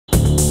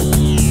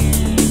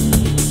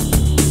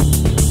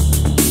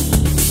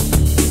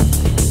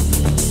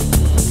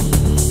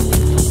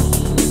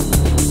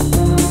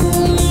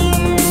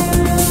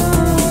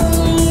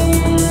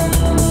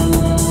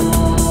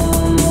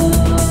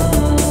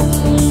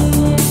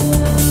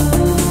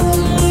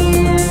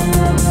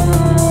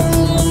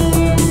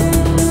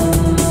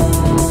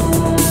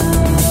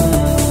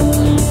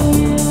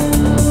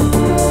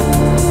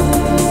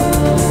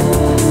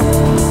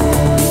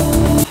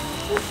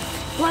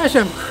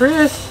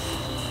Chris.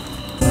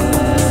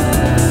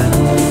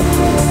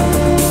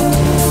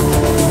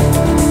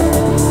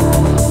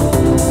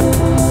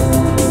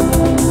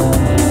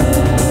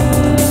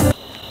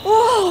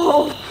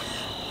 Whoa!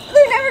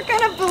 They're never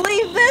gonna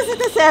believe this at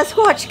the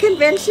Sasquatch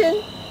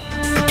convention.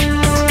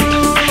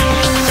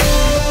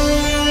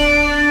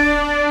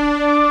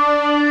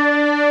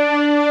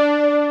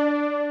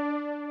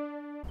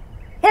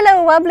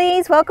 Hello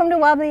Wobblies, welcome to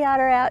Wobbly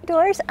Otter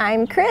Outdoors.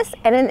 I'm Chris,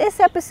 and in this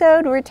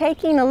episode we're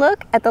taking a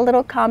look at the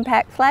little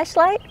compact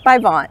flashlight by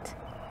Vont.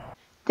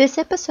 This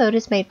episode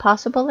is made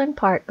possible in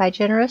part by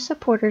generous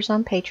supporters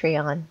on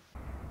Patreon.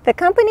 The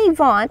company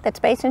Vont, that's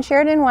based in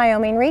Sheridan,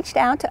 Wyoming, reached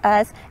out to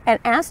us and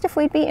asked if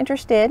we'd be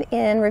interested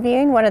in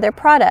reviewing one of their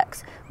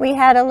products. We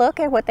had a look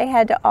at what they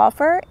had to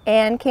offer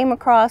and came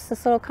across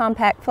this little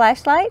compact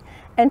flashlight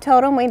and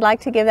told them we'd like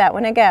to give that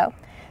one a go.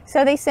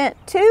 So they sent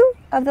 2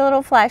 of the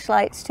little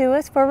flashlights to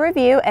us for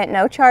review at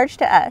no charge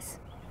to us.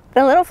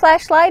 The little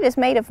flashlight is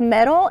made of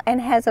metal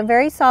and has a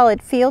very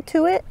solid feel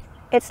to it.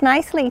 It's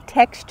nicely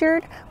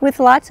textured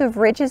with lots of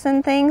ridges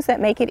and things that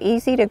make it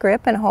easy to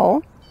grip and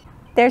hold.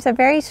 There's a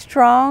very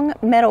strong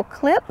metal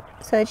clip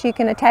so that you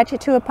can attach it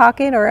to a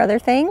pocket or other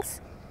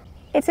things.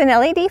 It's an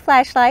LED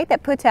flashlight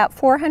that puts out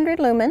 400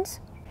 lumens.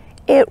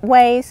 It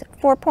weighs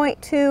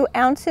 4.2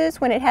 ounces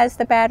when it has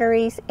the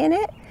batteries in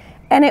it,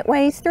 and it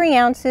weighs 3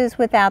 ounces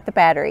without the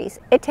batteries.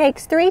 It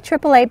takes 3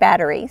 AAA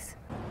batteries.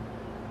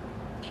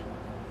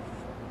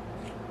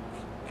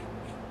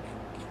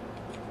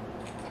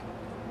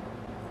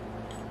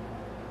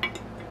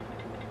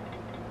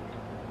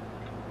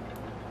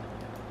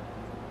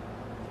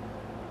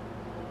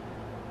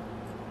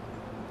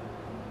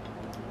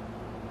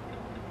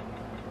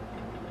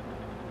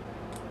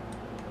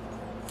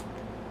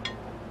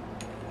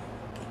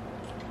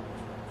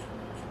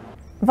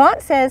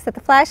 Vont says that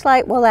the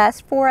flashlight will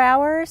last 4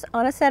 hours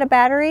on a set of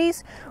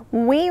batteries.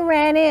 We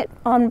ran it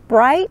on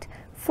bright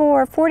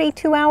for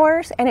 42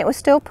 hours and it was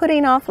still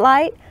putting off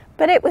light,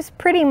 but it was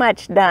pretty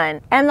much done.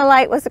 And the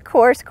light was, of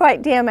course,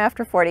 quite dim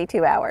after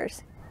 42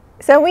 hours.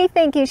 So we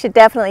think you should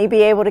definitely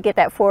be able to get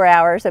that 4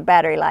 hours of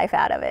battery life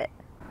out of it.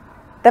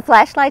 The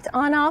flashlight's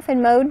on-off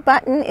and mode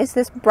button is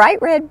this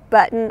bright red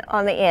button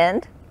on the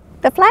end.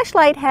 The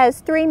flashlight has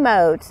 3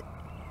 modes.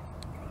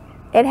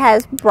 It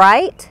has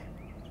bright,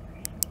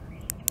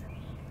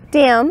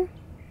 dim,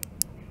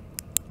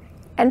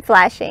 and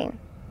flashing.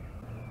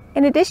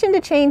 In addition to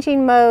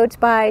changing modes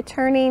by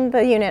turning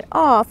the unit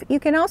off, you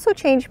can also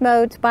change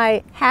modes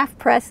by half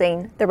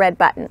pressing the red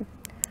button.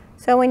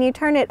 So when you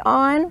turn it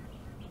on,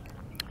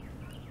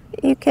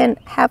 you can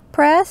half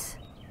press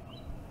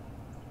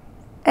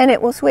and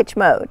it will switch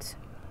modes.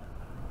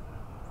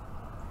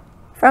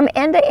 From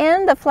end to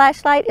end, the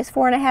flashlight is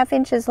 4.5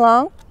 inches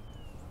long.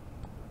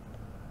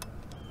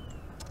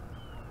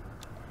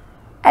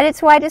 At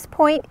its widest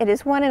point, it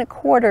is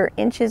 1.25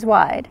 inches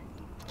wide.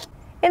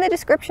 In the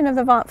description of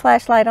the Vont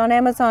flashlight on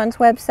Amazon's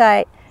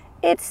website,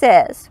 it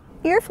says,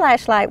 your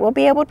flashlight will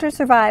be able to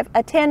survive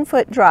a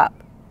 10-foot drop,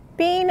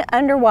 being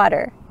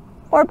underwater,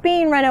 or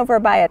being run over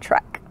by a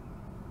truck.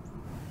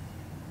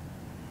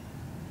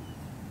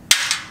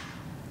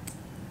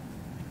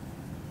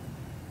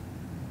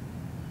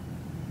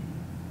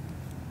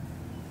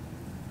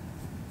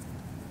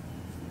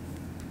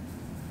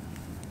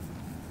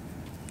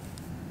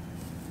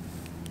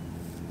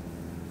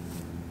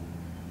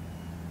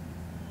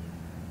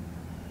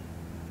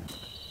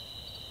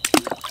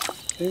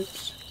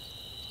 Oops.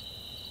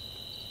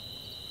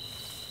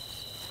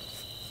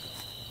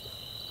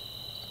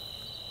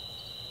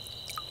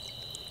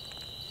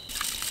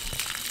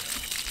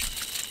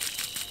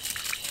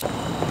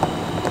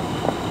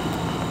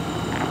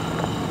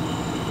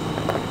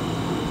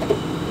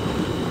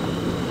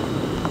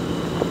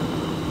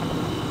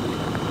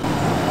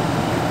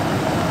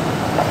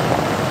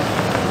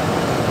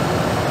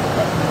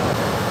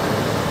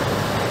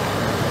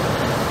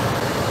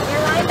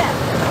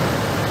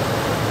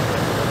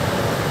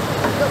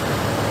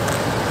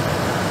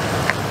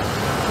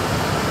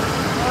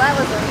 That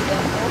was really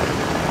difficult.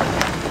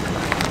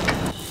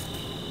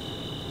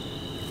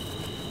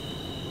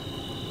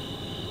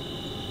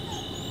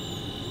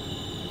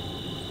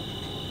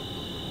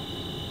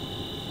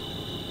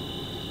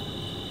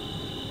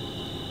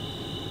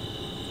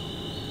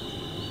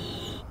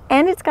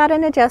 And it's got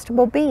an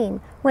adjustable beam.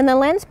 When the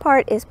lens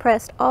part is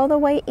pressed all the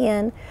way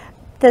in,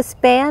 the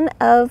span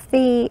of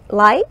the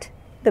light,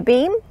 the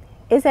beam,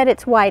 is at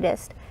its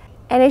widest.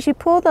 And as you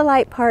pull the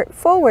light part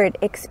forward,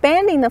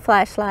 expanding the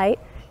flashlight,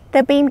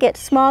 the beam gets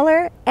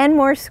smaller and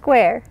more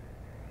square.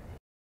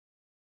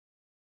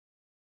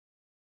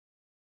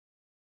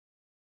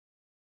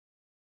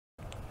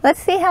 Let's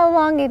see how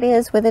long it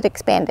is with it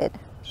expanded.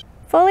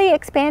 Fully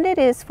expanded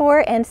is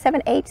 4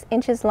 7/8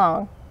 inches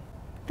long.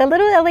 The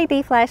little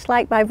LED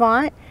flashlight by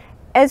Vont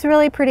is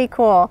really pretty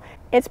cool.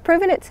 It's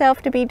proven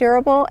itself to be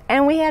durable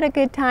and we had a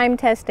good time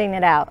testing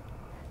it out.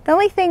 The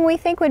only thing we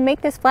think would make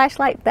this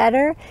flashlight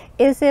better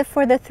is if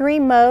for the 3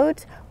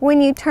 modes,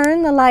 when you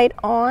turn the light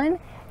on,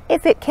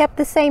 if it kept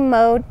the same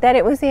mode that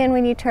it was in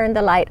when you turned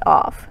the light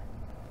off.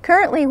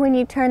 Currently, when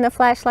you turn the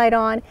flashlight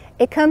on,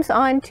 it comes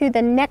on to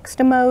the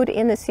next mode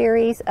in the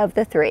series of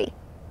the 3.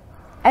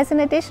 As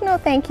an additional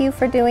thank you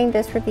for doing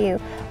this review,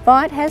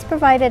 Vont has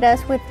provided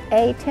us with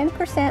a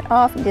 10%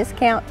 off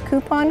discount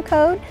coupon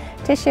code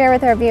to share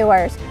with our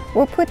viewers.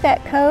 We'll put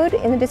that code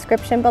in the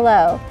description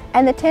below.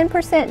 And the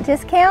 10%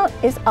 discount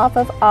is off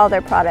of all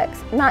their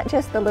products, not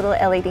just the little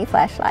LED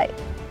flashlight.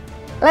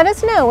 Let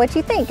us know what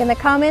you think in the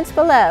comments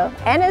below.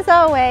 And as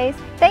always,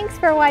 thanks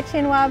for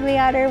watching Wobbly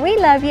Otter. We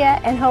love you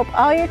and hope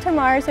all your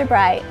tomorrows are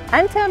bright.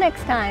 Until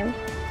next time.